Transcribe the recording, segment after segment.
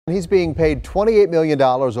He's being paid $28 million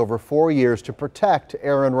over 4 years to protect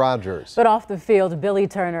Aaron Rodgers. But off the field, Billy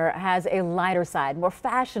Turner has a lighter side, more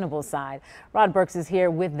fashionable side. Rod Burks is here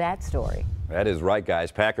with that story. That is right,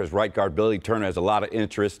 guys. Packers right guard Billy Turner has a lot of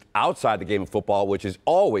interest outside the game of football, which is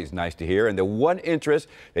always nice to hear. And the one interest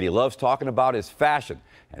that he loves talking about is fashion.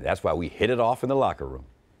 And that's why we hit it off in the locker room.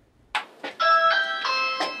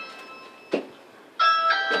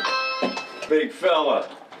 Big fella.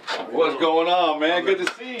 What's going on, man? Good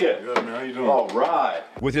to see you. Good, man. How you doing? All right.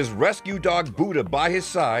 With his rescue dog, Buddha, by his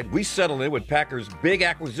side, we settled in with Packers' big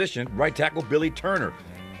acquisition, right tackle Billy Turner,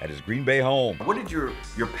 at his Green Bay home. Where did your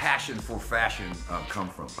passion for fashion come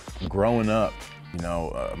from? Growing up, you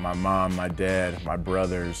know, my mom, my dad, my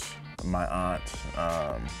brothers, my aunt,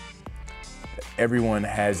 everyone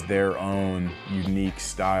has their own unique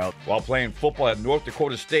style. While playing football at North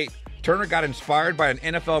Dakota State, Turner got inspired by an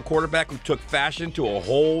NFL quarterback who took fashion to a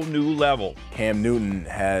whole new level. Cam Newton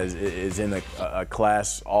is in a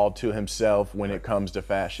class all to himself when it comes to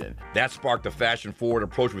fashion. That sparked a fashion-forward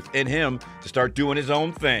approach within him to start doing his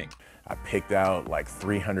own thing. I picked out like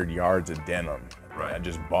 300 yards of denim. Right. I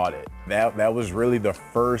just bought it. That was really the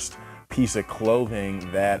first piece of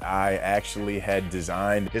clothing that I actually had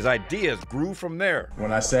designed. His ideas grew from there.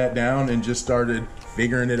 When I sat down and just started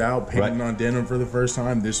figuring it out, painting on denim for the first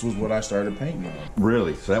time, this was what I started painting on.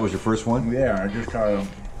 Really? So that was your first one? Yeah, I just kind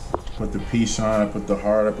of put the peace sign, I put the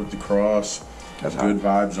heart, I put the cross. That's good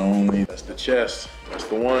vibes only. That's the chest. That's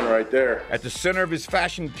the one right there. At the center of his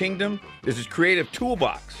fashion kingdom is his creative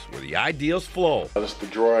toolbox, where the ideals flow. That's the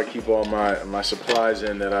drawer I keep all my supplies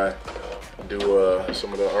in that I do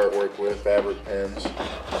some of the artwork with, fabric pens.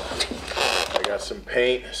 I got some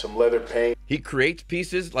paint, some leather paint. He creates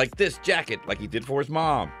pieces like this jacket, like he did for his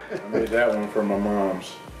mom. I made that one for my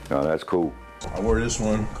mom's. Oh, that's cool. I wore this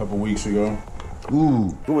one a couple weeks ago.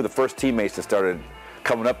 Ooh. Who were the first teammates that started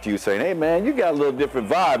coming up to you saying, hey man, you got a little different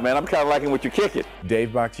vibe, man. I'm kind of liking what you're kicking.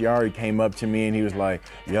 Dave Bakhtiari came up to me and he was like,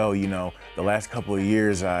 yo, you know, the last couple of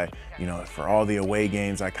years, for all the away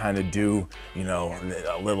games, I kind of do,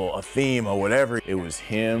 a theme or whatever. It was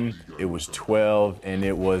him, it was 12, and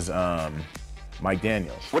it was Mike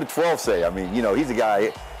Daniels. What did 12 say? I mean, he's a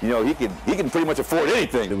guy, he can pretty much afford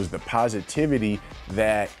anything. It was the positivity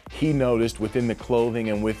that he noticed within the clothing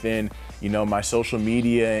and within, my social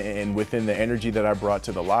media and within the energy that I brought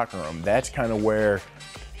to the locker room. That's kind of where,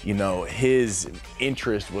 his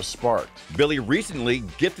interest was sparked. Billy recently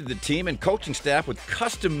gifted the team and coaching staff with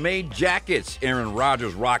custom-made jackets. Aaron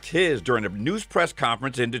Rodgers rocked his during a news press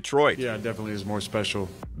conference in Detroit. Yeah, it definitely is more special.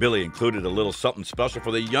 Billy included a little something special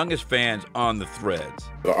for the youngest fans on the threads.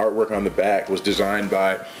 The artwork on the back was designed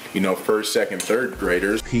by, first, second, third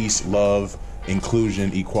graders. Peace, love,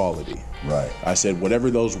 inclusion, equality. Right. I said, whatever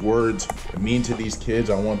those words mean to these kids,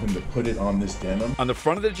 I want them to put it on this denim. On the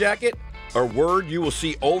front of the jacket, a word you will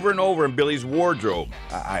see over and over in Billy's wardrobe.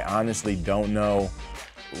 I honestly don't know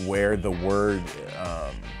where the word,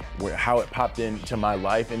 how it popped into my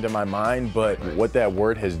life, into my mind, but what that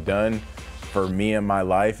word has done for me in my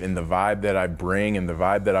life and the vibe that I bring and the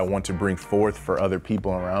vibe that I want to bring forth for other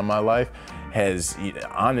people around my life has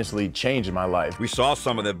honestly changed my life. We saw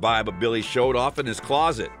some of that vibe of Billy showed off in his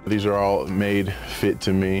closet. These are all made fit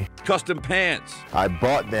to me. Custom pants. I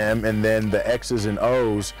bought them, and then the X's and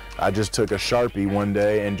O's, I just took a Sharpie one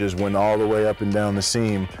day and just went all the way up and down the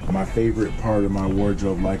seam. My favorite part of my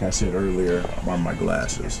wardrobe, like I said earlier, are my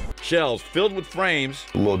glasses. Shelves filled with frames.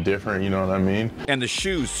 A little different, you know what I mean? And the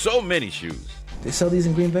shoes, so many shoes. They sell these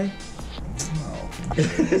in Green Bay?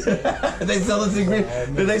 They sell this in Green Bay?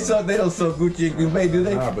 They don't sell Gucci in Green Bay, do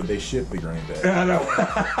they? Nah, but they ship the Green Bay. I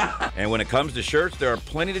know. And when it comes to shirts, there are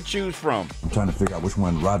plenty to choose from. I'm trying to figure out which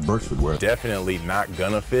one Rod Burks would wear. Definitely not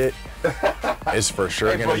gonna fit. It's for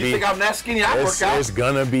sure gonna be. You think I'm that skinny? I work out. It's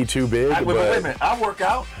gonna be too big. Wait a minute. I work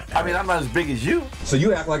out. I mean, I'm not as big as you. So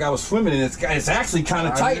you act like I was swimming and it's actually kind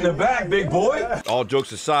of tight in the back, big boy. All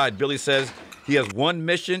jokes aside, Billy says he has one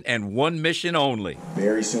mission and one mission only.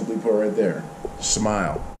 Very simply put right there,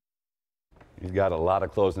 smile. He's got a lot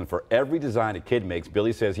of clothes, and for every design a kid makes,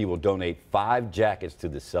 Billy says he will donate 5 jackets to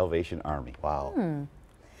the Salvation Army. Wow.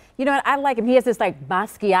 You know what? I like him. He has this like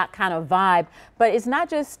Basquiat kind of vibe, but it's not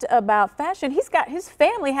just about fashion. His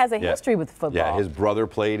family has a history with football. Yeah, his brother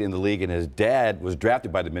played in the league, and his dad was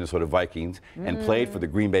drafted by the Minnesota Vikings and played for the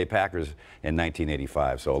Green Bay Packers in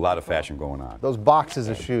 1985. So a lot of fashion going on. Those boxes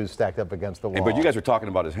of shoes stacked up against the wall. But you guys were talking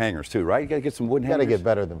about his hangers too, right? You got to get some wooden hangers. Got to get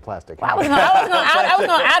better than plastic. Well, I was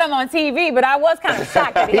going to add him on TV, but I was kind of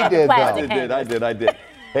shocked that he had the plastic hangers. I did.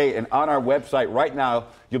 Hey, and on our website right now,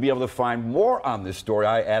 you'll be able to find more on this story.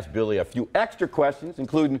 I asked Billy a few extra questions,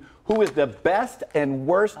 including who is the best and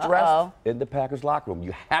worst dressed in the Packers locker room.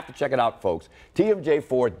 You have to check it out, folks.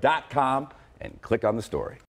 TMJ4.com and click on the story.